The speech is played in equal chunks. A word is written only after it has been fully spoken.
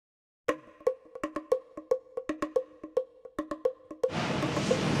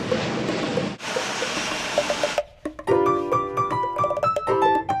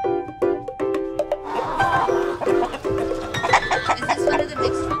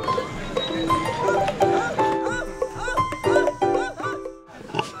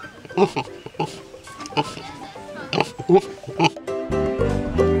Well,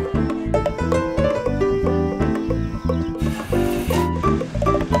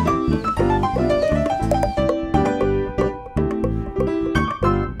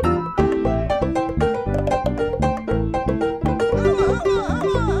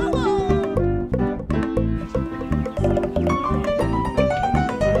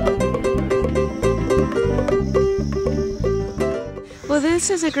 this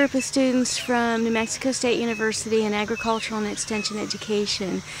is a group of students from New Mexico State University in Agricultural and Extension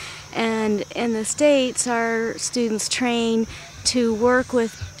Education. And in the States, our students train to work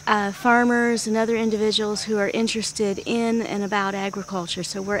with farmers and other individuals who are interested in and about agriculture.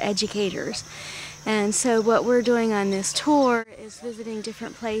 So we're educators. And so what we're doing on this tour is visiting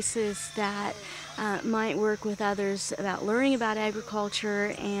different places that might work with others about learning about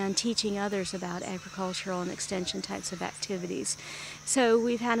agriculture and teaching others about agricultural and extension types of activities. So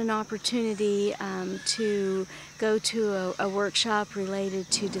we've had an opportunity to go to a workshop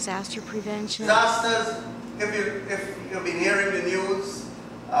related to disaster prevention. Disasters, if you've been hearing the news,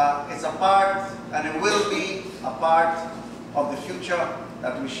 it's a part, and it will be a part of the future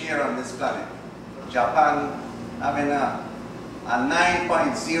that we share on this planet. Japan having a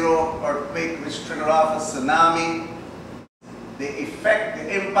 9.0 earthquake which triggered off a tsunami. The effect,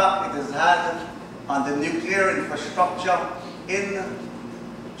 the impact it has had on the nuclear infrastructure in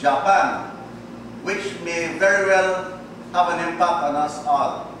Japan, which may very well have an impact on us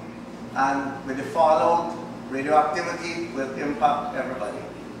all. And with the fallout, radioactivity will impact everybody.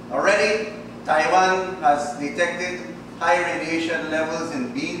 Already, Taiwan has detected high radiation levels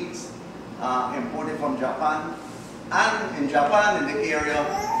in beans imported from Japan. And in Japan, in the area,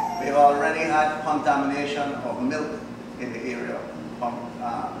 we've already had contamination of milk in the area from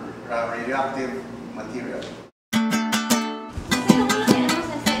radioactive material.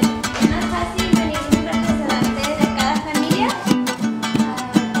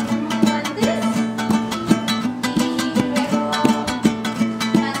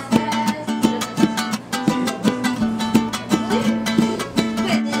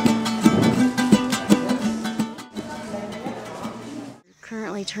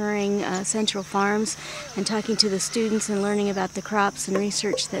 Currently touring Central Farms and talking to the students and learning about the crops and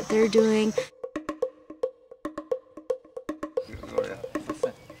research that they're doing.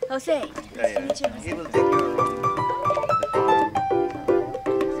 Jose, nice to meet you. He will take you around.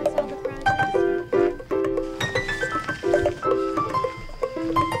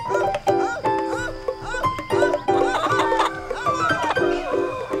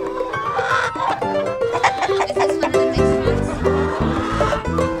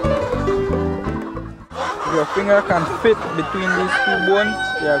 Your finger can fit between these two bones.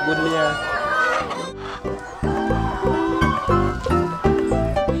 They are good layers.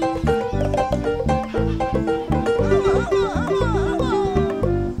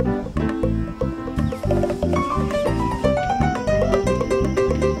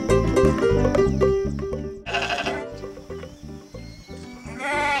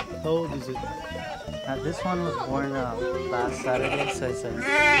 How old is it? This one was born last Saturday, so it's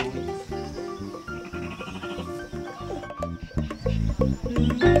like 2 weeks.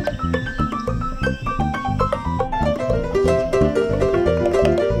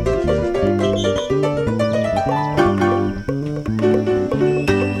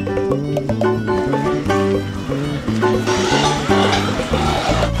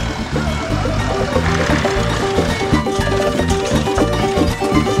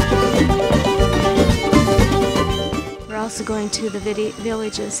 Also going to the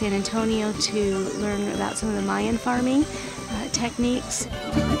village of San Antonio to learn about some of the Mayan farming techniques.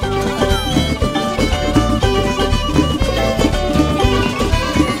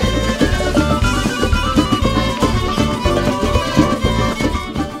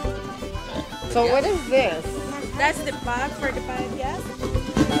 So what is this? That's the bag for the paellas.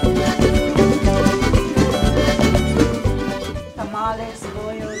 Tamales,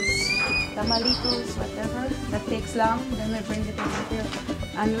 boils, tamalitos, whatever. That takes long. Then we bring it over here.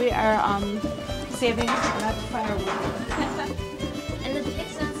 And we are saving that firewood. And the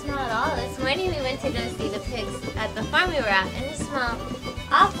pigs don't smell at all. This morning we went to go see the pigs at the farm we were at, and it smelled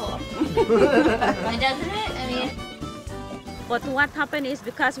awful. Doesn't it? I mean. But what happened is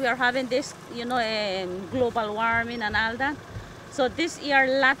because we are having this, global warming and all that. So this year,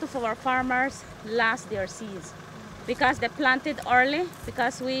 a lot of our farmers lost their seeds because they planted early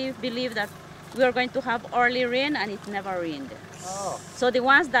because we believe that we are going to have early rain and it never rained. Oh. So the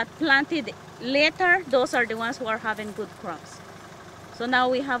ones that planted later, those are the ones who are having good crops. So now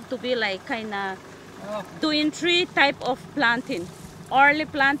we have to be like kind of doing 3 types of planting. early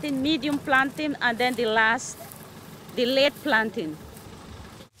planting, medium planting, and then the late planting.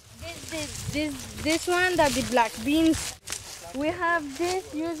 This one that the black beans. We have this.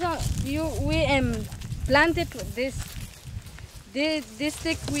 We plant it with this. This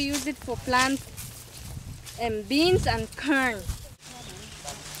stick we use it for plant beans and corn.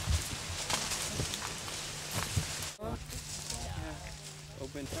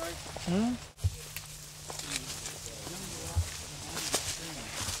 Open charge.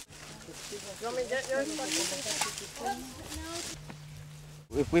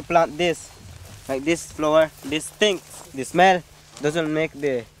 If we plant this, like this flower, this stinks, the smell doesn't make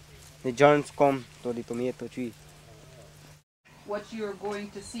the germs come to the tomato tree. What you're going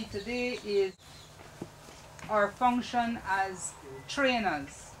to see today is our function as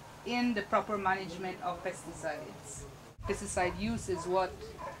trainers in the proper management of pesticides. Pesticide use is what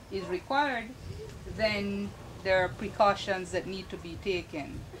is required, then there are precautions that need to be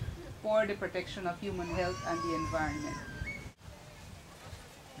taken for the protection of human health and the environment.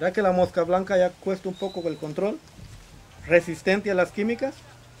 Ya que la mosca blanca ya cuesta un poco el control, resistente a las químicas,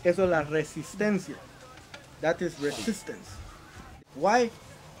 eso es la resistencia. That is resistance. Why?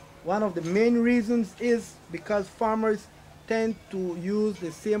 One of the main reasons is because farmers tend to use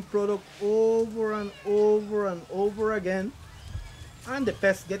the same product over and over and over again, and the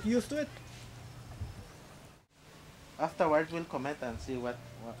pests get used to it. Afterwards, we'll comment and see what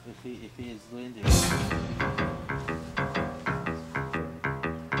if he is doing the.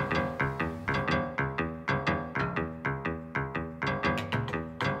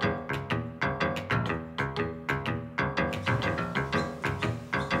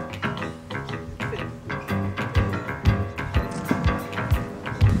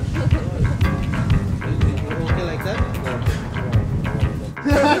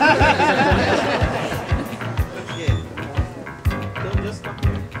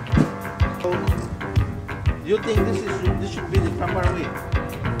 Do you think this should be the proper way?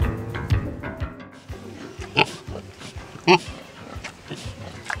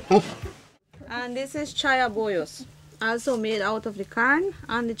 And this is chaya bollos, also made out of the corn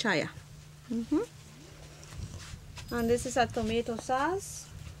and the chaya. And this is a tomato sauce.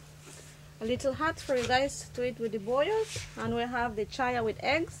 A little hot for you guys to eat with the bollos. And we have the chaya with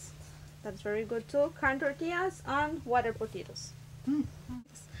eggs. That's very good too. Corn tortillas and water potatoes.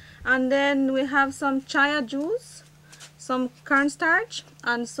 And then we have some chaya juice, some cornstarch,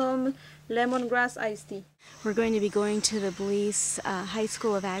 and some lemongrass iced tea. We're going to be going to the Belize High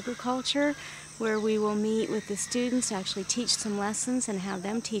School of Agriculture, where we will meet with the students, actually teach some lessons and have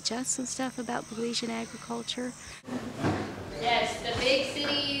them teach us some stuff about Belizean agriculture. Yes, the big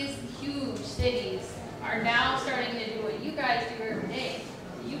cities, huge cities, are now starting to do what you guys do every day.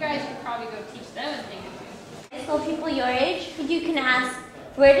 You guys could probably go teach them a thing or two. High school people your age, you can ask,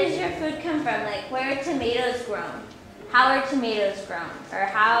 where does your food come from? Like, where are tomatoes grown? How are tomatoes grown? Or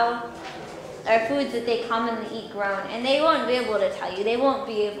how are foods that they commonly eat grown? And they won't be able to tell you. They won't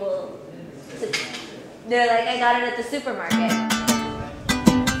be able to. They're like, I got it at the supermarket.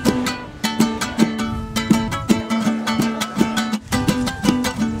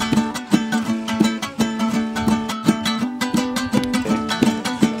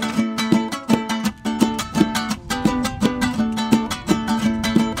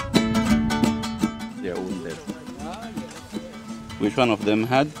 Which one of them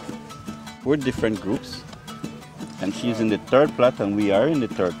had? We're different groups, and she's in the third plot and we are in the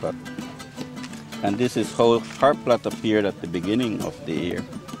third plot. And this is how her plot appeared at the beginning of the year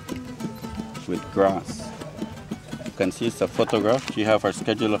with grass. You can see it's a photograph. She have her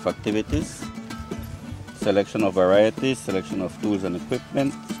schedule of activities, selection of varieties, selection of tools and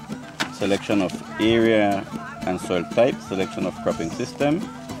equipment, selection of area and soil type, selection of cropping system.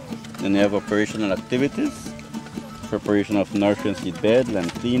 Then you have operational activities, preparation of nursery and seed bed, land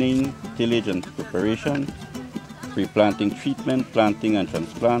cleaning, tillage and preparation, pre-planting treatment, planting and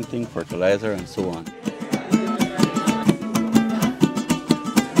transplanting, fertilizer, and so on. So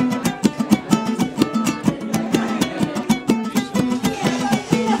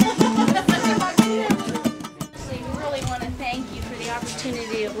we really want to thank you for the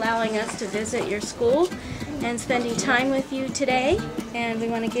opportunity of allowing us to visit your school and spending time with you today. And we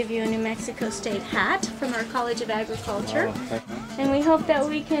want to give you a New Mexico State hat from our College of Agriculture. And we hope that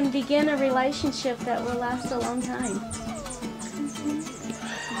we can begin a relationship that will last a long time.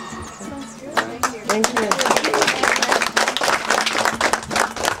 Thank you.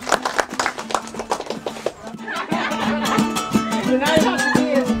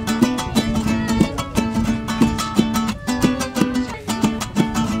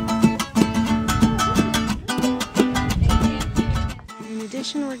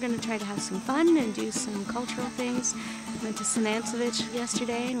 and do some cultural things. Went to Sinancevich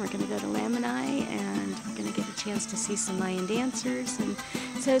yesterday, and we're going to go to Lamanai, and we're going to get a chance to see some Mayan dancers. And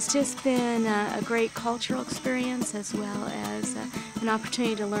so it's just been a great cultural experience, as well as an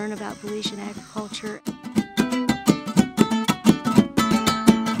opportunity to learn about Belizean agriculture.